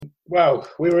Well,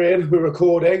 we're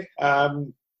recording.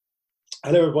 Hello,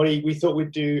 everybody. We thought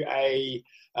we'd do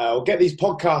we'll get these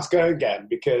podcasts going again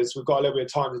because we've got a little bit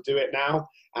of time to do it now,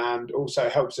 and also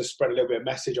helps us spread a little bit of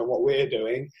message on what we're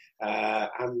doing,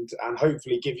 and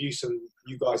hopefully give you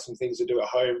guys some things to do at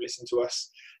home. Listen to us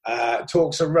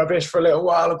talk some rubbish for a little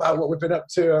while about what we've been up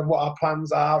to and what our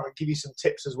plans are, and give you some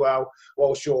tips as well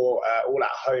whilst you're all at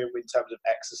home in terms of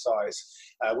exercise.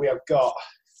 We have got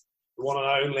the one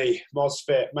and only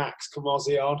MozFit Max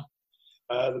Camozzi on,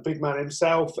 the big man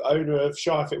himself, owner of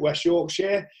ShireFit West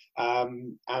Yorkshire,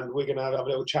 and we're going to have a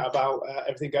little chat about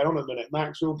everything going on in a minute.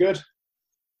 Max, all good?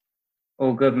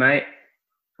 All good, mate.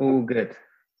 All good.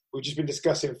 We've just been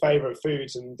discussing favourite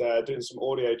foods and doing some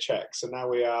audio checks, and now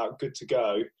we are good to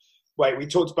go. Wait, we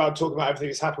talked about everything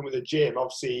that's happened with the gym.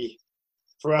 Obviously,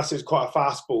 for us, it was quite a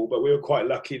fastball, but we were quite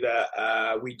lucky that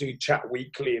we do chat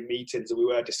weekly in meetings, and we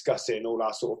were discussing all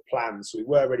our sort of plans. So we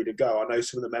were ready to go. I know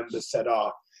some of the members said,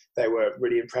 they were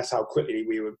really impressed how quickly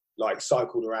we were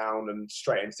cycled around and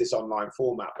straight into this online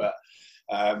format. But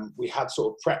we had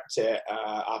sort of prepped it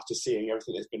after seeing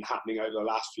everything that's been happening over the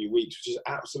last few weeks, which is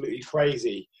absolutely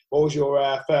crazy. What was your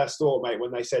first thought, mate,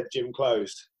 when they said gym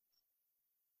closed?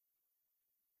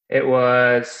 It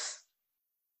was,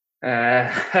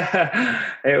 it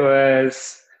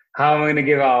was, how am I going to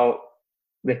give out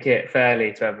the kit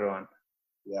fairly to everyone?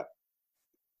 Yeah.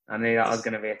 I knew that was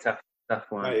going to be a tough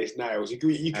one. Mate, it's nails. You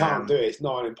can't do it. It's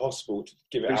not impossible to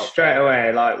give it out. Straight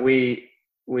away,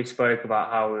 we spoke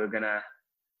about how we were going to,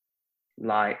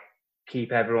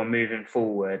 keep everyone moving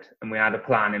forward, and we had a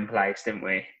plan in place, didn't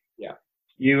we? Yeah.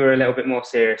 You were a little bit more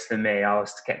serious than me. I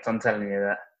kept on telling you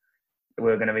that we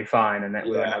were going to be fine and that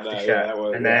we wouldn't have to shut.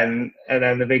 Then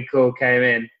the big call came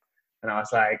in, and I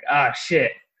was like,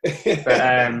 shit.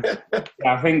 But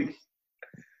I think,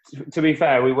 to be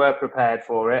fair, we were prepared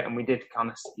for it, and we did kind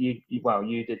of. You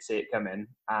did see it coming,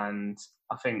 and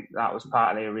I think that was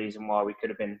partly a reason why we could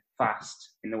have been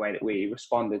fast in the way that we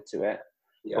responded to it.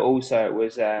 Yeah. But also, it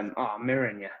was I'm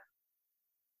mirroring you.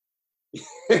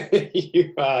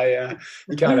 You are, yeah.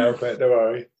 You can't help it. Don't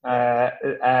worry. But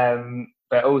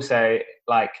also,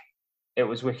 it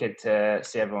was wicked to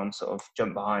see everyone sort of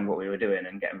jump behind what we were doing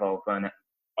and get involved, wasn't it?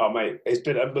 Oh, mate, it's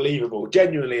been unbelievable.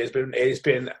 Genuinely, it's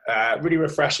been really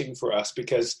refreshing for us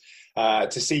because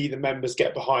to see the members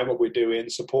get behind what we're doing,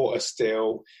 support us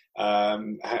still,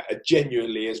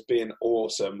 genuinely has been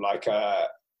awesome.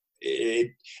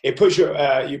 It puts you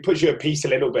at peace a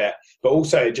little bit, but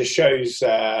also it just shows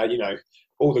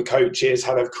all the coaches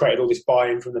how they've created all this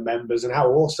buy-in from the members and how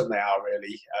awesome they are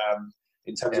really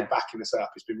in terms of backing us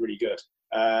up. It's been really good.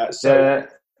 The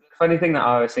funny thing that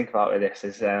I always think about with this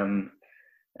is think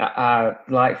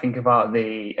about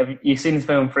have you seen the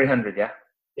film 300?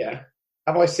 Yeah.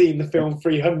 Have I seen the film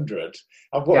 300?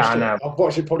 I've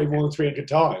watched it probably more than 300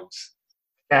 times.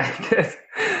 Yeah.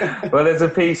 Well, there's a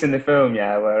piece in the film,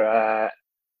 where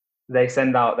they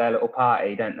send out their little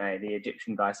party, don't they? The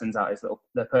Egyptian guy sends out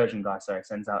the Persian guy,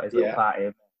 sends out his little party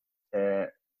to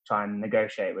try and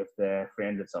negotiate with the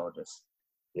 300 soldiers.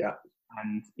 Yeah.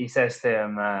 And he says to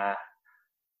him,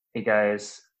 he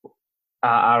goes,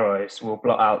 our arrows will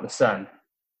blot out the sun.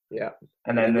 Yeah.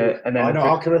 And then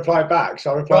I can reply back.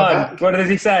 Shall I reply back? What does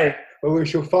he say? Well, we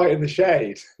shall fight in the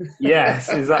shade. Yes,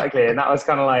 exactly. And that was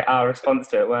kind of our response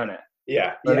to it, weren't it?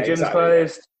 Yeah. Well, the gym's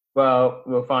closed. Well,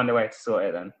 we'll find a way to sort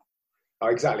it then. Oh,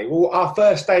 exactly. Well, our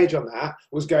first stage on that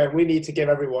was we need to give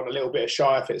everyone a little bit of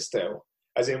ShireFit still.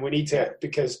 As in, we need to,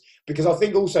 because I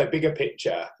think also bigger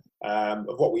picture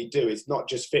of what we do is not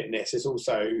just fitness, it's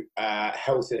also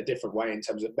health in a different way in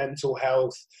terms of mental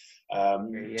health,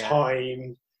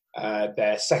 time,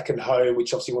 their second home, which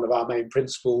is obviously one of our main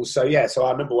principles. So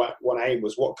I remember one aim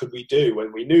was, what could we do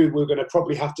when we knew we were going to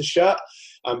probably have to shut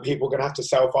and people were going to have to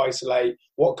self-isolate?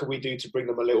 What could we do to bring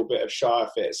them a little bit of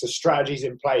ShireFit? So strategies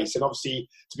in place. And obviously,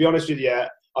 to be honest with you,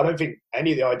 I don't think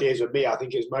any of the ideas were me. I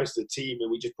think it was most of the team,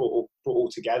 and we just put all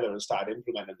together and started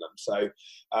implementing them. So,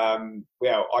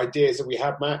 ideas that we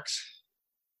had, Max?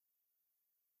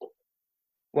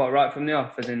 What, right from the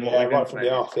off? As in right from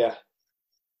the off, yeah.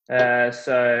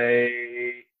 So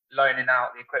loaning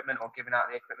out the equipment or giving out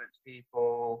the equipment to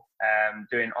people,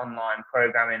 doing online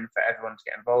programming for everyone to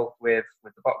get involved with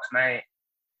the Boxmate,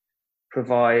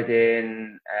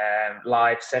 providing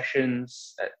live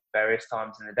sessions at various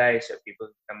times in the day so people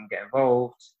can get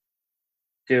involved,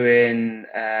 doing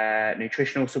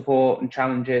nutritional support and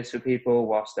challenges for people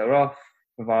whilst they're off,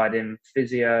 providing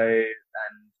physio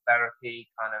and therapy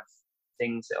kind of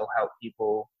things that will help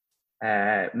people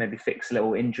maybe fix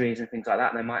little injuries and things like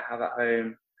that they might have at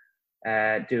home,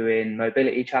 doing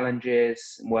mobility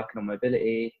challenges and working on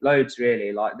mobility, loads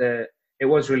really. it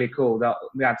was really cool that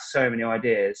we had so many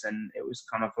ideas, and it was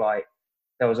kind of like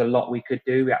there was a lot we could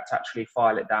do. We had to actually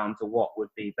file it down to what would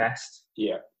be best.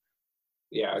 Yeah,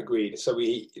 agreed. So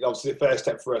obviously the first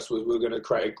step for us was we were going to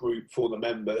create a group for the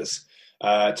members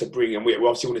to bring, and we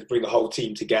obviously wanted to bring the whole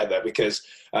team together because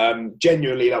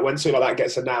genuinely, like when something like that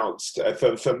gets announced,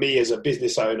 for me as a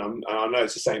business owner, and I know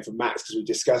it's the same for Max because we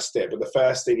discussed it, but the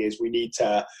first thing is we need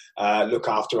to look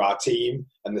after our team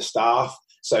and the staff.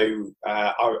 So,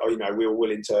 we were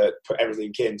willing to put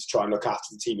everything in to try and look after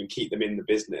the team and keep them in the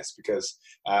business because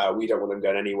we don't want them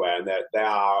going anywhere. And they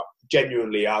are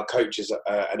genuinely our coaches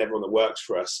and everyone that works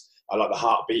for us are like the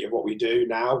heartbeat of what we do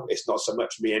now. It's not so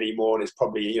much me anymore. And it's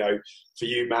probably, for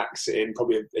you, Max, in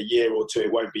probably a year or two,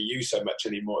 it won't be you so much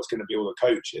anymore. It's going to be all the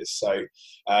coaches. So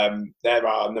they're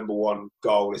our number one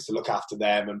goal is to look after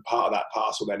them. And part of that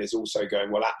parcel then is also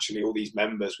going, well, actually, all these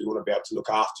members, we want to be able to look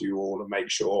after you all and make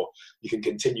sure you can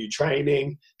continue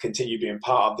training, continue being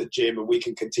part of the gym, and we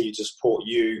can continue to support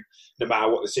you no matter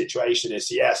what the situation is.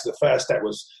 So, yes, the first step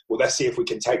was, well, let's see if we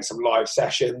can take some live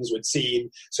sessions. We'd seen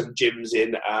some gyms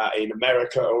in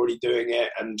America already doing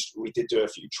it, and we did do a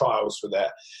few trials for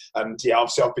that. And yeah,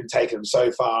 obviously I've been taking them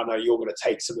so far. I know you're going to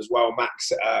take some as well,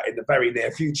 Max, in the very near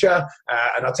future.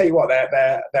 And I'll tell you what,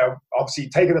 they're obviously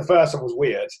taking the first one was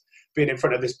weird. Being in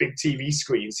front of this big TV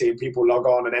screen, seeing people log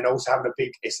on, and then also having a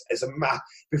big,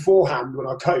 beforehand when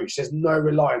I coach, there's no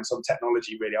reliance on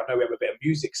technology really. I know we have a bit of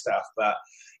music stuff, but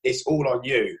it's all on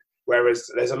you. Whereas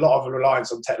there's a lot of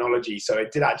reliance on technology. So I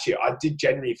did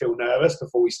genuinely feel nervous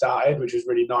before we started, which was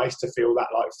really nice to feel that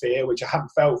like fear, which I hadn't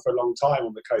felt for a long time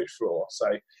on the coach floor. So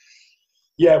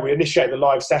yeah, we initiated the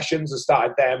live sessions and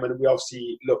started them, and we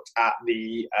obviously looked at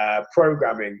the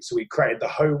programming. So we created the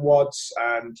home WODs,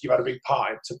 and you had a big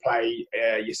part to play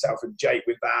yourself and Jake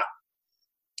with that.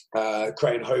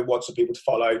 Creating home WODs for people to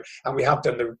follow, and we have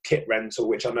done the kit rental,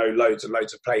 which I know loads and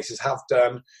loads of places have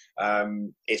done.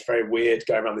 It's very weird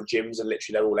going around the gyms and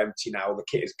literally they're all empty now. The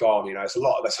kit is gone. That's a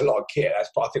lot of kit.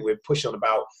 But I think we're pushing on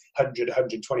about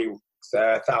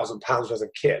 120,000 pounds worth of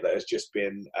kit that has just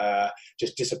been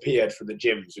just disappeared from the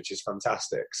gyms, which is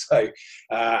fantastic. So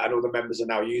and all the members are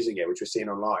now using it, which we're seeing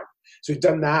online. So we've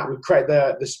done that. We've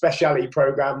created the speciality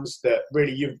programs that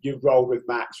really you've rolled with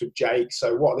Max, with Jake.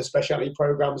 So what are the speciality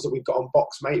programs that we've got on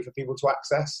Boxmate for people to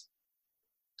access?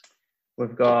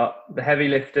 We've got the heavy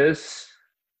lifters.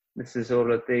 This is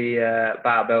all of the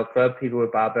barbell club, people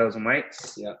with barbells and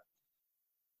weights. Yeah.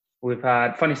 We've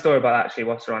had funny story about that, actually.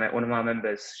 Whilst we're on it, one of my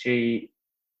members, she's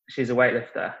a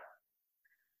weightlifter.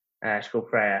 She's called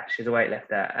Freya. She's a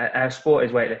weightlifter. Her sport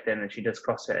is weightlifting, and she does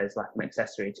CrossFit as like an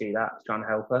accessory to that, trying to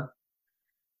help her.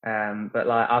 But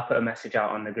like, I put a message out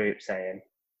on the group saying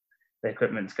the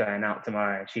equipment's going out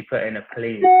tomorrow. She put in a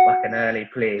plea, like an early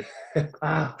plea.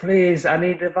 Please, I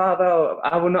need a barbell.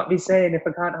 I will not be saying if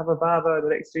I can't have a barbell in the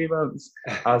next 3 months.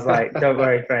 I was like, don't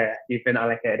worry, Freya. You've been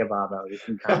allocated a barbell. You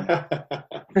can come. I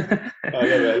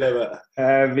love it.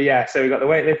 But yeah, so we've got the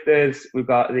weightlifters. We've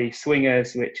got the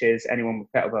swingers, which is anyone with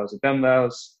kettlebells or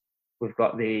dumbbells. We've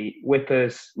got the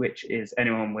whippers, which is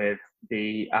anyone with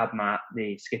the ab mat,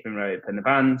 the skipping rope and the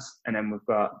bands. And then we've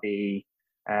got the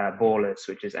ballers,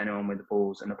 which is anyone with the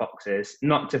balls and the boxes.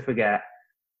 Not to forget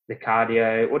the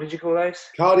cardio. What did you call those?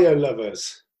 Cardio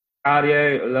lovers.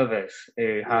 Cardio lovers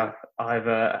who have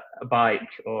either a bike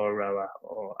or a rower,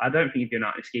 or I don't think you've done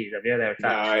that in skis, have you? They're attached.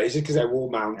 No, it's just because they're wall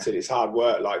mounted. Yeah. It's hard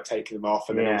work, like taking them off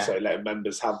and then also letting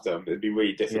members have them. It'd be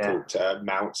really difficult to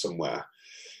mount somewhere.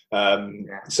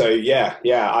 So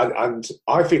and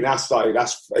I think that's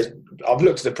I've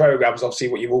looked at the programs, obviously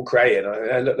what you've all created,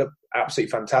 and they look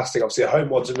absolutely fantastic. Obviously the home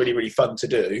WODs are really, really fun to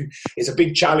do. It's a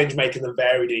big challenge making them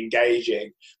varied and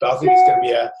engaging, but I think it's going to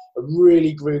be a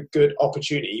really good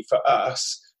opportunity for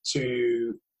us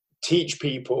to teach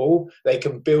people they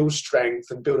can build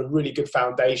strength and build a really good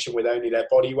foundation with only their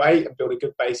body weight and build a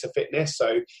good base of fitness.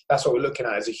 So that's what we're looking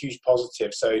at as a huge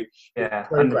positive. So yeah,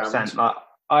 100%.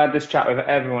 I had this chat with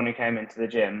everyone who came into the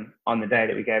gym on the day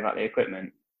that we gave out the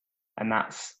equipment, and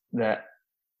that's that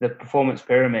the performance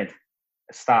pyramid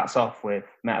starts off with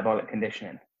metabolic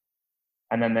conditioning,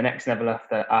 and then the next level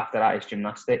after that is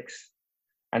gymnastics,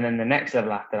 and then the next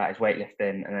level after that is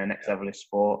weightlifting, and the next level is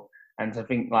sport. And so I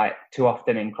think like too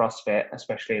often in CrossFit,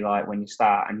 especially like when you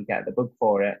start and you get the bug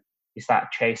for it, you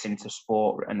start chasing to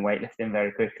sport and weightlifting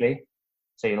very quickly.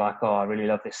 So you're like, oh, I really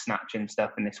love this snatching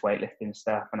stuff and this weightlifting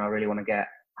stuff, and I really want to get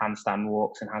handstand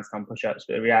walks and handstand push-ups.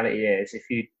 But the reality is, if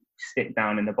you stick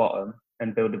down in the bottom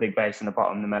and build a big base in the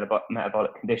bottom, the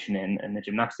metabolic conditioning and the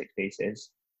gymnastics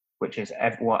pieces, which is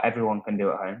what everyone can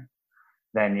do at home,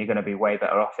 then you're going to be way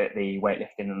better off at the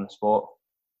weightlifting and the sport.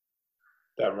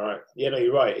 Damn right. Yeah, no,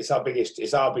 you're right. It's our biggest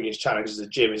challenge as a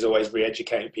gym is always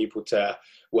re-educating people to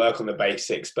work on the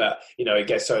basics. But it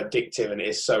gets so addictive, and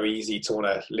it's so easy to want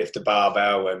to lift a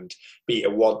barbell and beat a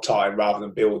WOD time rather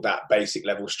than build that basic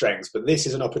level strength. But this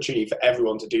is an opportunity for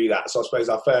everyone to do that. So I suppose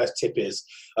our first tip is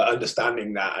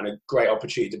understanding that, and a great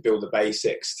opportunity to build the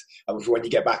basics. And when you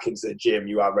get back into the gym,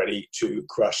 you are ready to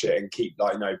crush it and keep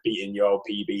beating your old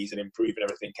PBs and improving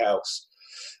everything else.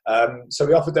 So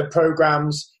we offered them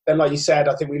programs. Then, like you said,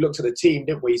 I think we looked at the team,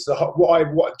 didn't we? So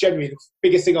what generally the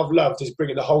biggest thing I've loved is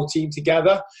bringing the whole team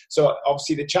together. So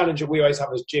obviously the challenge that we always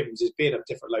have as gyms is being at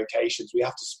different locations. We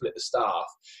have to split the staff.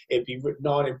 It'd be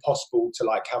nigh impossible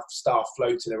to have staff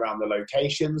floating around the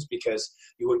locations because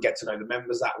you wouldn't get to know the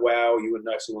members that well. You wouldn't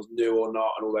know if someone's new or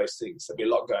not, and all those things. There'd be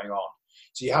a lot going on.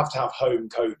 So you have to have home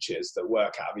coaches that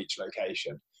work out of each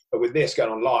location. But with this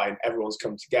going online, everyone's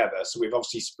come together. So we've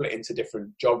obviously split into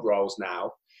different job roles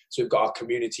now. So we've got our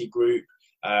community group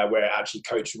where actually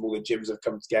coaches from all the gyms have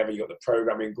come together. You've got the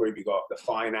programming group, you've got the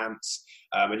finance,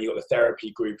 and you've got the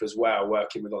therapy group as well,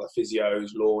 working with all the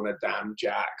physios, Lorna, Dan,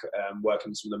 Jack,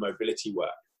 working some of the mobility work.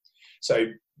 So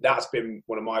that's been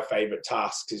one of my favourite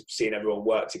tasks, is seeing everyone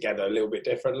work together a little bit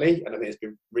differently. And I think it's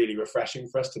been really refreshing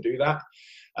for us to do that.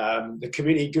 The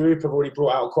community group have already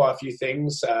brought out quite a few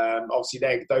things.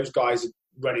 Obviously, those guys are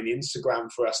running Instagram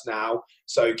for us now.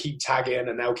 So keep tagging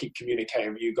and they'll keep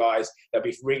communicating with you guys. They'll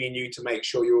be ringing you to make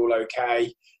sure you're all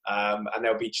okay. And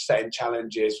they'll be setting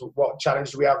challenges. What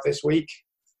challenge do we have this week?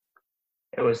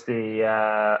 It was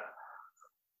the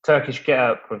Turkish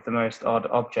get-up with the most odd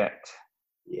object.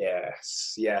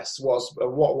 Yes.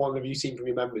 What one have you seen from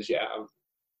your members yet?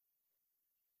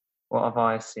 What have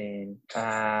I seen?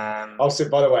 By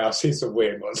the way, I've seen some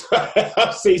weird ones.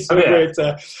 I've seen some weird.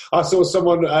 I saw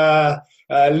someone,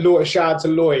 shout out to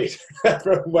Lloyd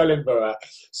from Wellingborough.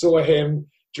 Saw him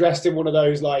dressed in one of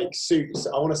those suits.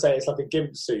 I want to say it's like a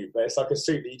gimp suit, but it's like a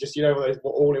suit that you just, one of those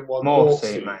all-in-one morph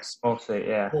suit, mate. Morph suit,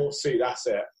 yeah. Morph suit, that's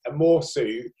it. A morph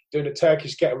suit doing a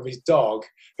Turkish get with his dog,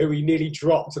 who he nearly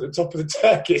dropped to the top of the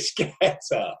Turkish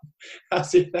get-up.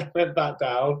 As he went back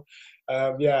down.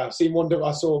 I've seen one.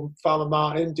 I saw Farmer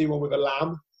Martin do one with a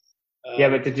lamb.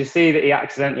 But did you see that he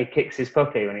accidentally kicks his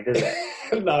puppy when he does it?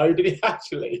 No, did he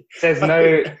actually? He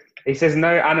says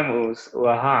no animals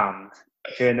were harmed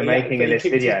during the making of this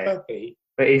video.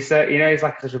 But he's he's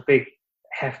like such a big,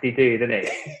 hefty dude, isn't he?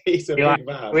 He's a big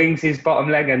man. Wings his bottom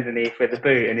leg underneath with the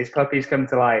boot, and his puppy's come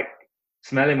to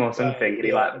smell him or something, and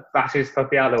he bashes his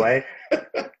puppy out of the way.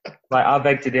 I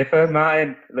beg to differ,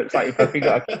 Martin. Looks like your puppy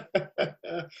got a...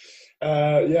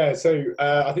 So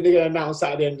I think they're going to announce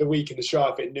that at the end of the week in the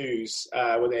Sharp Fit News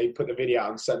when they put the video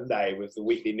out on Sunday with the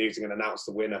weekly news. They're going to announce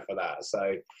the winner for that.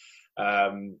 So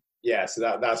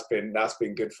so that's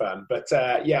been good fun. But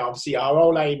obviously our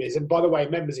whole aim is, and by the way,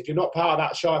 members, if you're not part of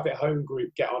that Sharp Fit home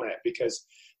group, get on it, because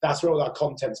that's where all our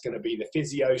content's going to be, the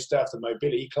physio stuff, the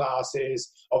mobility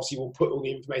classes. Obviously, we'll put all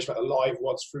the information about the live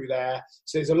WODs through there.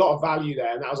 So there's a lot of value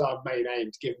there, and that was our main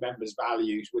aim, to give members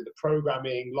values with the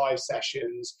programming, live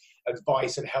sessions,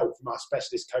 advice and help from our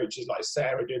specialist coaches like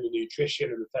Sarah doing the nutrition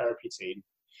and the therapy team.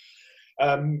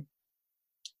 I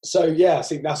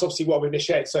think that's obviously what we've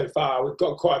initiated so far. We've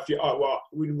got quite a few.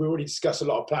 We already discussed a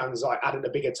lot of plans, like adding a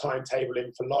bigger timetable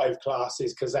in for live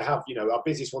classes, because they have, our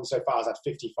busiest one so far has had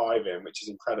 55 in, which is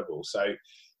incredible. So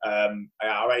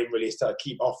our aim really is to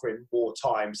keep offering more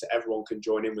time so everyone can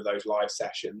join in with those live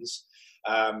sessions.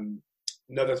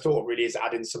 Another thought really is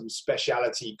adding some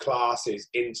speciality classes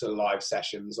into live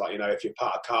sessions. If you're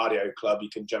part of cardio club, you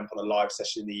can jump on a live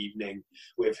session in the evening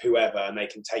with whoever, and they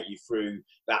can take you through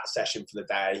that session for the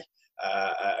day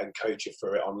and coach you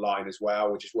through it online as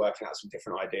well. We're just working out some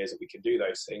different ideas that we can do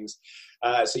those things.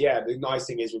 The nice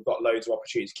thing is we've got loads of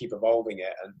opportunities to keep evolving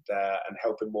it and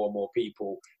helping more and more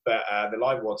people. But the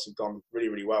live ones have gone really,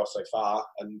 really well so far,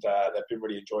 and they've been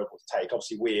really enjoyable to take.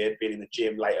 Obviously weird being in the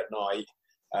gym late at night,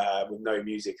 with no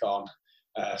music on,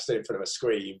 stood in front of a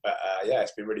screen, but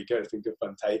it's been really good. It's been good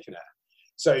fun taking it.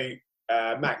 So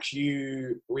Max,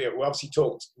 we obviously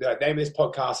talked, the name of this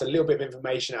podcast, a little bit of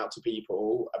information out to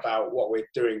people about what we're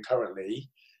doing currently,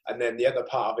 and then the other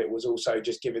part of it was also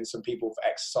just giving some people for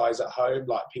exercise at home,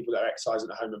 like people that are exercising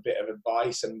at home, a bit of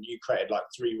advice. And you created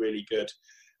 3 really good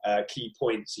key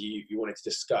points you wanted to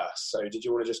discuss. So did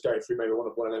you want to just go through maybe one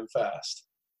of them first?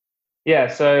 Yeah,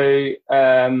 so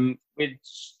we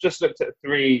just looked at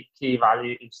 3 key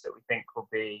values that we think will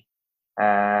be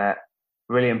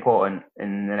really important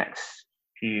in the next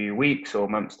few weeks or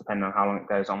months, depending on how long it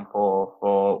goes on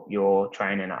for your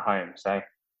training at home. So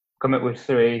come up with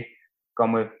 3,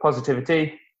 gone with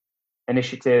positivity,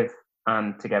 initiative,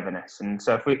 and togetherness. And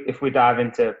so if we dive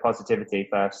into positivity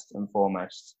first and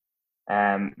foremost,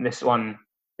 this one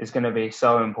is going to be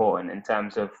so important in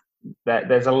terms of that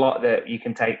there's a lot that you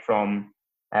can take from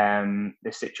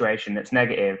this situation that's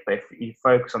negative, but if you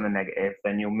focus on the negative,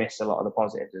 then you'll miss a lot of the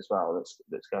positives as well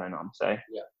that's going on. So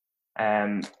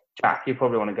Jack, you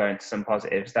probably want to go into some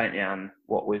positives, don't you, and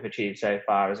what we've achieved so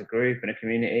far as a group and a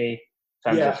community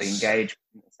in terms of the engagement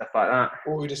and stuff like that.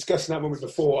 Well, we were discussing that one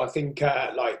before. I think,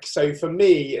 so for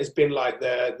me, it's been like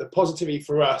the positivity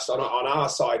for us on our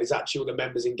side is actually all the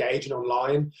members engaging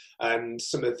online and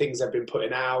some of the things they've been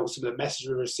putting out, some of the messages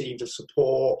we received of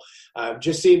support.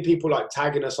 Just seeing people like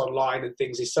tagging us online and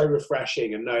things is so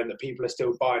refreshing, and knowing that people are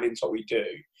still buying into what we do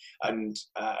and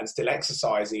still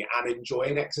exercising and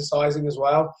enjoying exercising as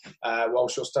well,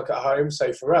 whilst you're stuck at home.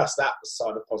 So for us, that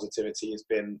side of positivity has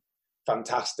been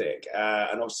fantastic,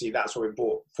 and obviously that's why we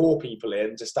brought 4 people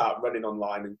in to start running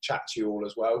online and chat to you all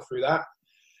as well through that.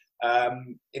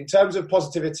 In terms of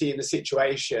positivity in the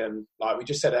situation, like we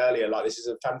just said earlier, like this is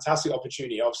a fantastic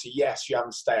opportunity. Obviously, yes, you have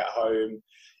to stay at home.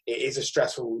 It is a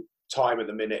stressful time at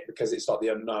the minute because it's not the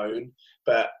unknown,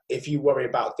 but if you worry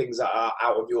about things that are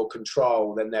out of your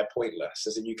control, then they're pointless,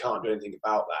 as in you can't do anything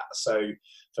about that. So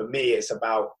for me, it's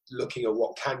about looking at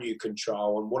what can you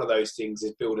control, and one of those things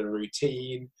is building a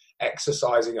routine,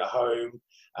 exercising at home,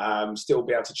 still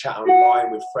be able to chat online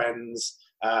with friends,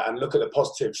 and look at the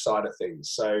positive side of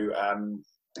things. So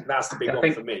that's the big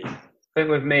one for me. I think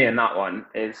with me and that one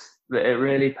is that it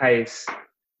really pays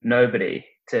nobody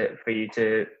for you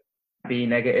to be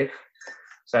negative.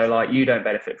 So like you don't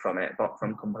benefit from it, but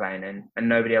from complaining, and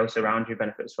nobody else around you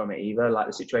benefits from it either. Like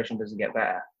the situation doesn't get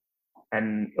better,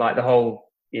 and like the whole,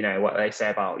 you know, what they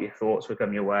say about your thoughts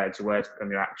become your words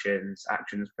become your actions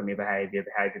become your behaviour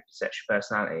sets your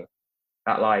personality.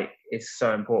 That like is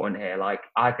so important here. Like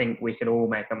I think we can all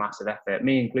make a massive effort,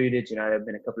 me included. You know, there have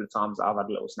been a couple of times that I've had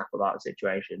a little snap about the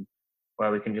situation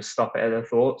where we can just stop at the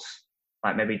thoughts.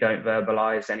 Like maybe don't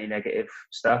verbalise any negative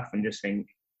stuff and just think,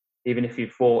 even if you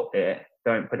thought it,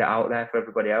 don't put it out there for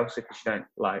everybody else, because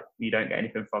you don't get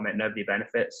anything from it. Nobody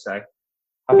benefits. So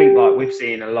I think like we've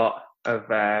seen a lot of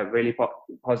really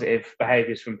positive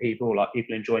behaviours from people, like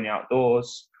people enjoying the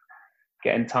outdoors,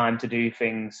 getting time to do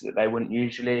things that they wouldn't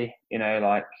usually, you know,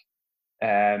 like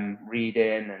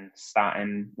reading and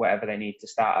starting whatever they need to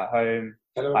start at home.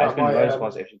 Tell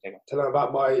them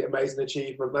about my amazing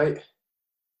achievement, mate.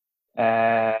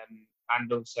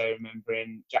 And also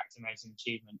remembering Jack's amazing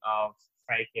achievement of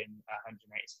breaking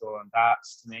 180 score on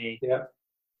darts to me. Yeah.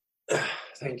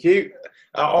 Thank you.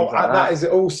 That is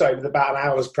also with about an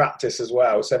hour's practice as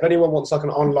well. So if anyone wants like an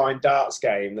online darts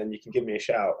game, then you can give me a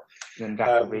shout. Then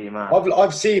Jack will be your man.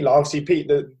 I've seen, like, obviously,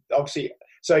 Pete,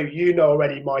 so you know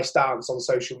already my stance on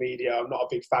social media. I'm not a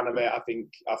big fan of it. I think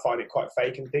I find it quite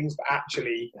fake and things. But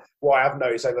actually, what I have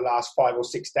noticed over the last 5 or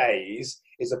 6 days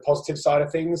is the positive side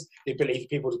of things. The ability for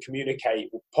people to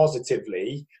communicate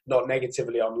positively, not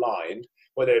negatively online,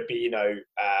 whether it be, you know,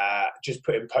 just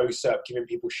putting posts up, giving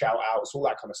people shout outs, all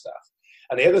that kind of stuff.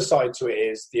 And the other side to it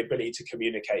is the ability to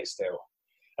communicate still.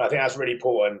 And I think that's really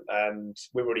important. And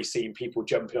we've already seen people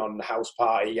jumping on the House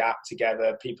Party app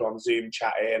together, people on Zoom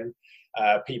chatting,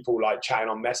 people like chatting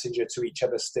on Messenger to each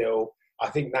other still. I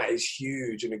think that is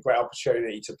huge and a great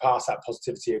opportunity to pass that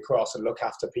positivity across and look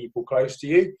after people close to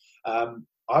you.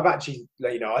 I've actually,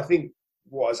 you know, I think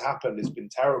what has happened has been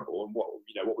terrible, and what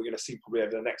we're going to see probably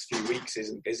over the next few weeks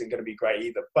isn't going to be great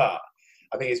either. But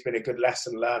I think it's been a good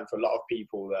lesson learned for a lot of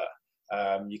people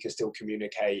that you can still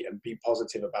communicate and be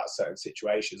positive about certain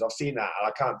situations. I've seen that, and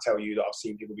I can't tell you that I've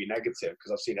seen people be negative,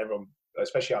 because I've seen everyone,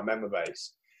 especially our member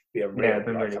base, be really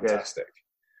fantastic. Good.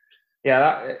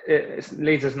 Yeah, it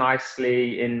leads us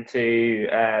nicely into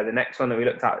the next one that we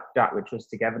looked at, Jack, which was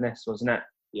togetherness, wasn't it?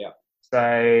 Yeah.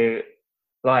 So,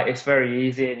 like, it's very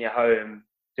easy in your home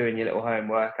doing your little home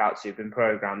workouts you've been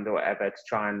programmed or whatever to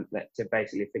try and to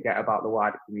basically forget about the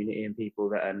wider community and people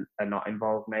that are not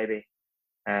involved maybe.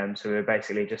 So we're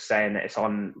basically just saying that it's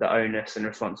on the onus and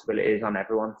responsibilities on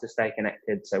everyone to stay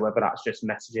connected. So whether that's just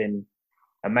messaging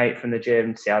a mate from the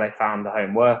gym to see how they found the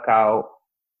home workout,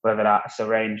 whether that's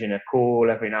arranging a call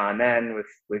every now and then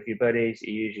with your buddies that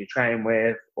you usually train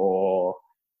with, or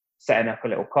setting up a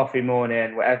little coffee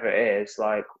morning, whatever it is,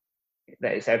 like,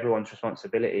 that it's everyone's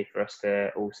responsibility for us to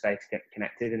all stay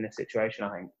connected in this situation,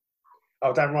 I think.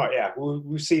 Oh, damn right, yeah.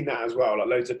 We've seen that as well. Like,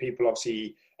 loads of people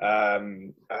obviously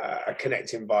are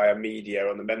connecting via media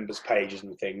on the members' pages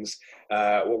and things.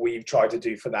 What we've tried to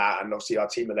do for that, and obviously our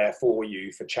team are there for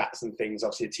you for chats and things.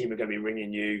 Obviously, the team are going to be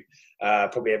ringing you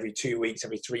probably every 2 weeks,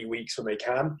 every 3 weeks when they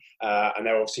can. And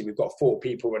then obviously we've got 4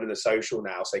 people running the social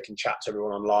now, so they can chat to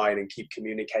everyone online and keep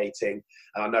communicating.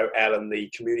 And I know Elle and the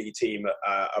community team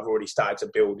have already started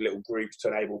to build little groups to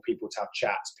enable people to have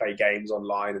chats, play games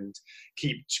online, and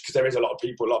keep, because there is a lot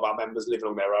of our members living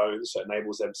on their own, so it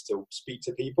enables them to still speak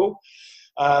to people.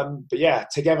 But yeah,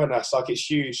 togetherness, like, it's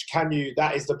huge.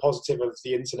 That is the positive of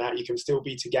the internet. You can still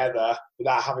be together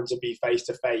without having to be face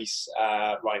to face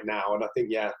right now. And I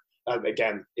think,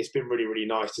 again, it's been really, really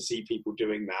nice to see people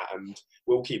doing that, and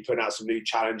we'll keep putting out some new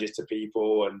challenges to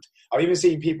people. And I've even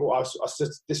seen people,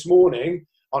 this morning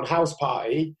on House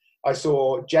Party, I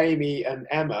saw Jamie and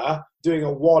Emma doing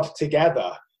a WOD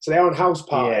together. So they're on House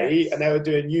Party, and they were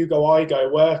doing You Go, I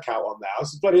Go workout on there.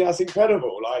 That's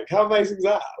incredible. Like, how amazing is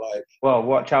that? Like, well,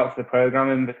 watch out for the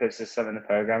programming, because there's some in the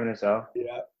programming as well.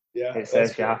 Yeah. It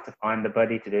says you have to find a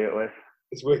buddy to do it with.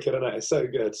 It's wicked, isn't it? It's so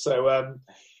good. So,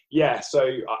 so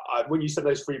when you said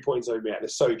those 3 points over me,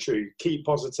 it's so true. Keep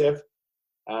positive.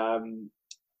 And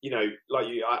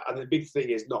the big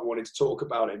thing is not wanting to talk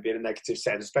about it and be in a negative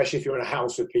sense, especially if you're in a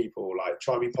house with people. Like,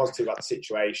 try and be positive about the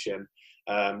situation.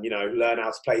 Learn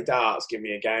how to play darts, give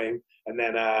me a game, and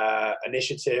then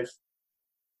initiative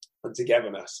and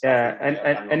togetherness. Yeah, and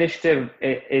initiative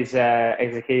is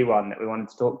a key one that we wanted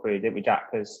to talk through, didn't we,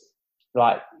 Jack? Because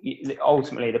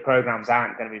ultimately the programs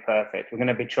aren't going to be perfect. We're going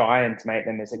to be trying to make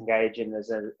them as engaging,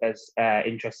 as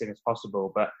interesting as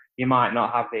possible, but you might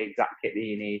not have the exact kit that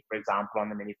you need, for example, on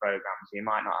the mini programs. You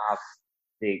might not have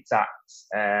the exact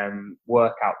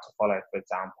workout to follow, for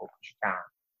example, because you can.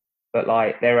 But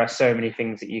there are so many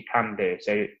things that you can do.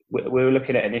 So we were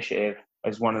looking at initiative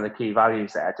as one of the key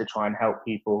values there, to try and help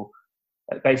people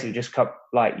basically just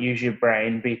use your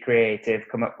brain, be creative,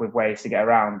 come up with ways to get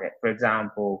around it. For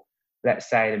example, let's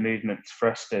say the movement's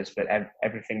thrusters, but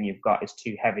everything you've got is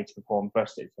too heavy to perform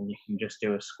thrusters, and you can just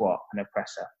do a squat and a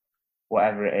presser,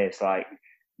 whatever it is.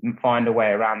 Find a way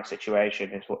around the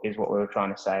situation is what we were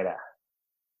trying to say there.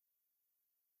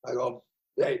 Hang on.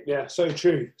 Yeah, so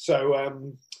true.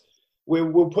 So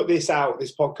we'll put this out,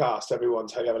 this podcast, everyone,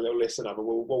 to have a little listen of. And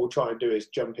what we'll try and do is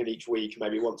jump in each week,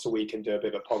 maybe once a week, and do a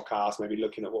bit of a podcast, maybe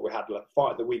looking at what we had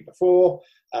fight the week before.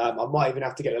 I might even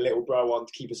have to get a little bro on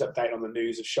to keep us updated on the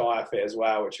news of Shire Fit as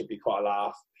well, which would be quite a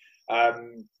laugh.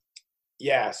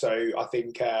 So I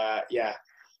think,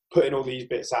 putting all these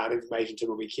bits out and information to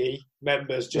will be key.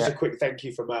 Members, just a quick thank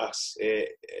you from us.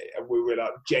 We were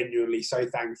genuinely so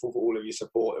thankful for all of your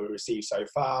support that we received so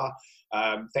far.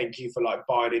 Thank you for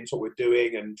buying into what we're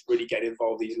doing and really getting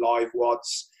involved in these live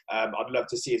WODs. I'd love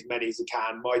to see as many as I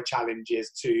can. My challenge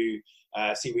is to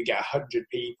see if we get 100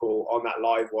 people on that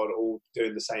live WOD all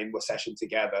doing the same session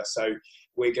together. So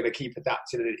we're going to keep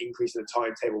adapting and increasing the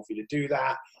timetable for you to do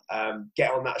that.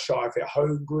 Get on that Shire Fit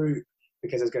home group,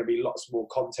 because there's going to be lots more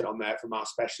content on there from our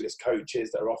specialist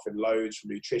coaches that are offering loads, from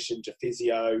nutrition to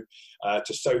physio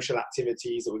to social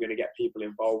activities that we're going to get people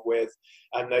involved with.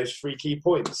 And those 3 key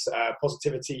points,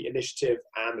 positivity, initiative,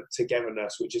 and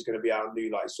togetherness, which is going to be our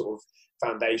new sort of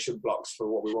foundation blocks for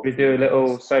what we want. We do a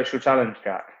little social challenge,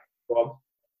 Jack. Go on.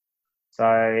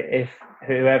 So if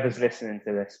whoever's listening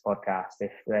to this podcast,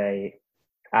 if they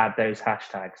add those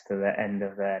hashtags to the end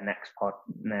of their next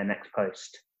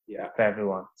post, for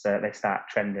everyone, so they start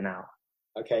trending out.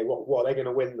 Okay, what are they going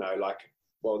to win though?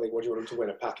 What do you want them to win?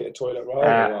 A packet of toilet roll?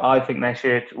 I think they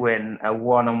should win a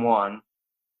one-on-one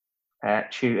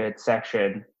tutored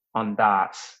session on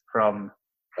darts from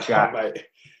Jack. Mate.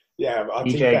 Yeah,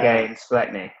 DJ Gaines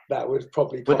Fleckney. That would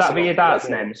probably. Would that be your darts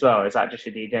name as well? Is that just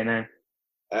your DJ name?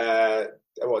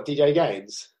 What, DJ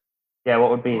Gaines? Yeah,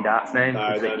 what would be your darts name?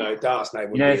 No, darts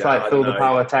name would be... it's Phil the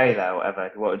Power Taylor or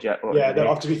whatever.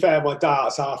 To be fair, my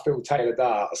darts are Phil Taylor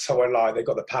darts, so they've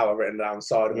got the power written down the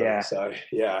side of them. So,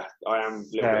 yeah, I am a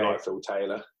little bit like Phil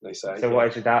Taylor, they say. So what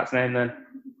is your darts name then?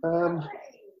 I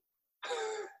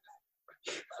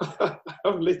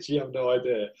literally have no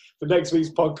idea. For next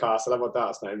week's podcast, I'll have my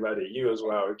darts name ready. You as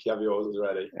well, if you have yours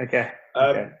ready. Okay.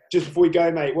 Just before we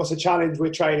go, mate, what's a challenge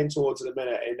we're training towards at the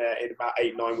minute in about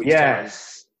 8-9 weeks' time?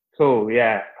 Cool,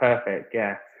 yeah, perfect,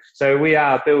 yeah. So we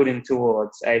are building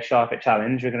towards a Shire Fit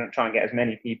challenge. We're going to try and get as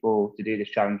many people to do this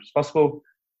challenge as possible.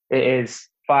 It is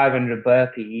 500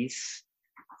 burpees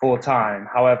for time.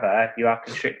 However, you are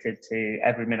constricted to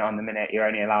every minute on the minute. You're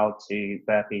only allowed to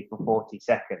burpee for 40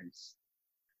 seconds.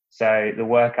 So the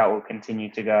workout will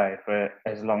continue to go for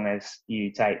as long as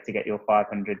you take to get your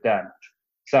 500 done.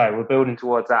 So we're building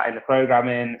towards that in the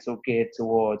programming. It's all geared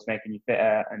towards making you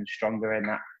fitter and stronger in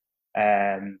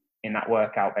that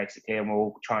workout, basically, and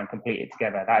we'll try and complete it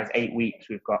together. That is 8 weeks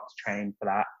we've got to train for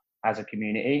that as a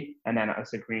community, and then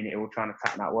as a community we'll try and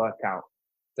attack that workout.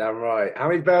 Damn right. How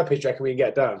many burpees do you reckon we can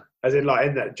get done? As in,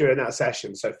 like, during that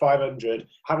session. So 500.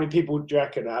 How many people do you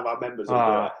reckon have our members?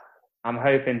 I'm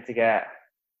hoping to get.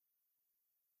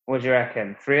 What do you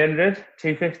reckon? 300?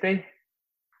 250?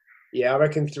 Yeah, I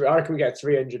reckon we get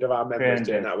 300 of our members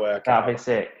doing that workout. That'd be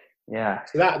sick. Yeah.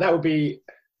 So that would be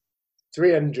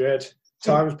 300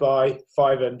 times by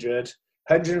 500,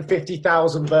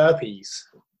 150,000 burpees.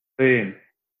 Boom.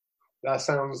 That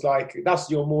sounds like that's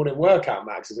your morning workout,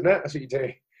 Max, isn't it? That's what you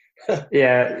do.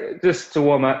 Yeah, just to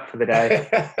warm up for the day.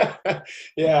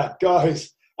 Yeah,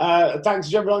 guys. Thanks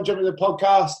to everyone jumping the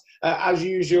podcast. As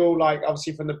usual, like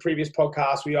obviously from the previous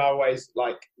podcast, we are always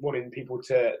like wanting people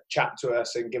to chat to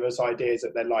us and give us ideas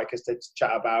that they'd like us to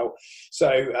chat about. So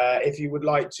if you would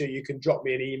like to, you can drop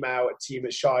me an email at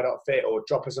team@shy.fit or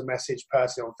drop us a message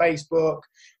personally on Facebook.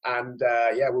 And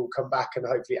we'll come back and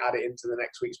hopefully add it into the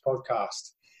next week's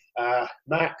podcast.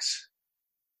 Max,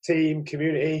 team,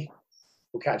 community,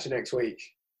 we'll catch you next week.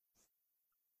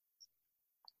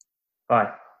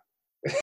 Bye.